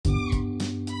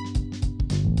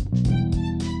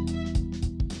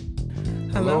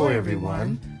Hello,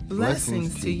 everyone.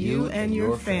 Blessings to you and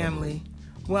your family.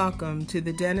 Welcome to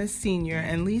the Dennis Sr.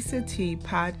 and Lisa T.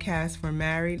 podcast for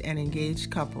married and engaged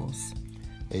couples.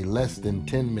 A less than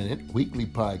 10-minute weekly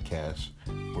podcast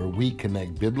where we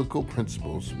connect biblical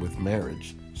principles with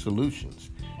marriage solutions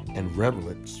and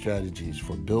relevant strategies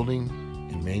for building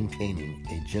and maintaining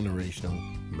a generational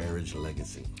marriage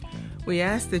legacy. We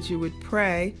ask that you would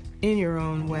pray in your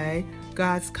own way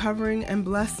God's covering and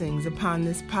blessings upon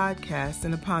this podcast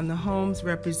and upon the homes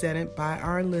represented by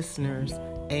our listeners.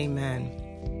 Amen.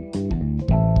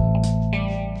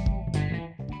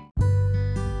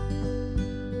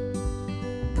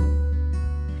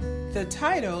 The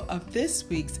title of this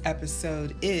week's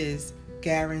episode is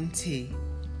Guarantee.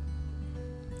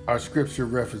 Our scripture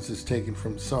reference is taken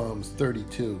from Psalms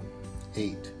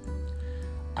 32:8.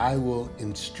 I will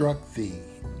instruct thee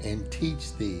and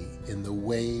teach thee in the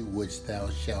way which thou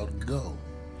shalt go.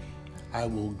 I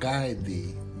will guide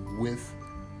thee with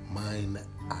mine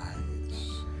eyes.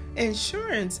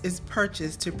 Insurance is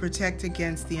purchased to protect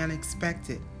against the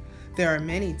unexpected. There are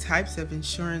many types of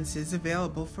insurances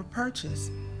available for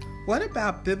purchase. What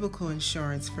about biblical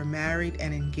insurance for married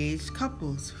and engaged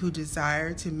couples who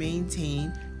desire to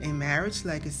maintain a marriage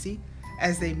legacy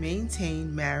as they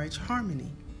maintain marriage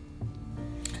harmony?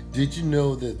 Did you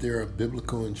know that there are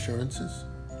biblical insurances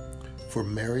for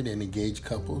married and engaged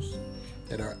couples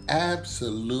that are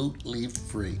absolutely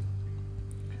free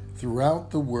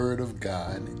throughout the Word of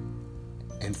God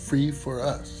and free for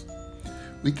us?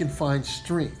 We can find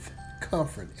strength,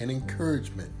 comfort, and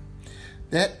encouragement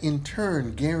that in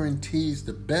turn guarantees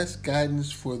the best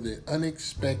guidance for the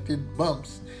unexpected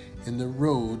bumps in the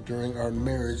road during our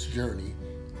marriage journey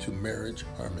to marriage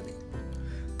harmony.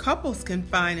 Couples can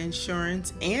find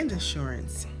insurance and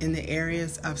assurance in the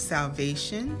areas of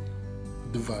salvation,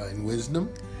 divine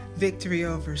wisdom, victory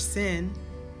over sin,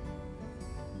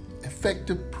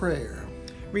 effective prayer,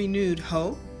 renewed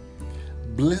hope,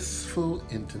 blissful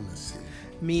intimacy,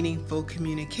 meaningful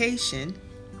communication,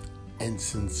 and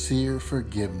sincere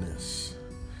forgiveness.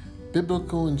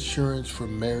 Biblical insurance for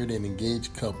married and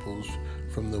engaged couples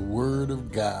from the Word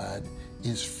of God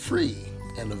is free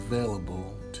and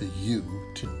available to you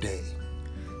today.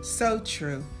 So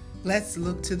true. Let's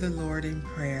look to the Lord in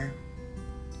prayer.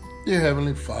 Dear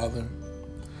Heavenly Father,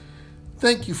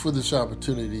 thank you for this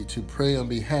opportunity to pray on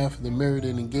behalf of the married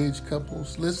and engaged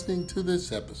couples listening to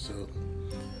this episode.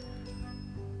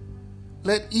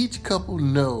 Let each couple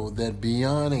know that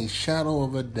beyond a shadow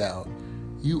of a doubt,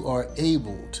 you are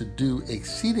able to do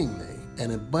exceedingly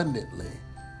and abundantly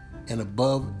and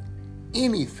above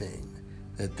anything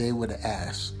that they would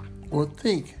ask or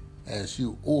think as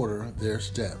you order their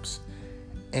steps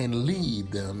and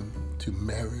lead them to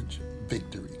marriage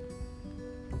victory.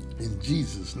 In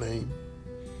Jesus' name,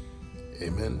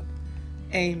 amen.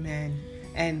 Amen.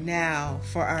 And now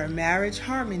for our marriage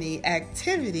harmony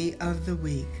activity of the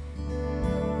week.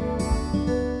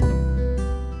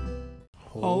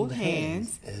 Hold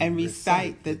hands and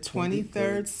recite the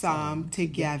 23rd Psalm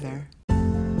together.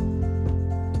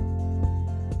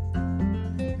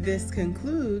 This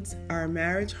concludes our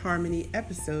Marriage Harmony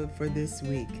episode for this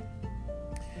week.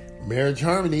 Marriage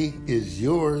Harmony is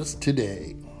yours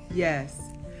today. Yes,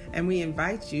 and we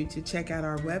invite you to check out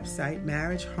our website,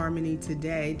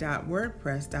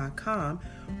 marriageharmonytoday.wordpress.com,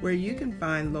 where you can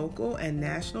find local and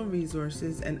national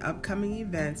resources and upcoming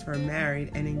events for married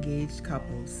and engaged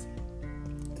couples.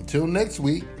 Until next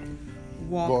week,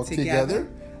 walk together,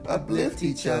 uplift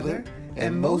each other,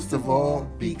 and most of all,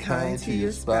 be kind to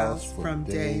your spouse from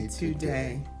day to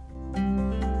day.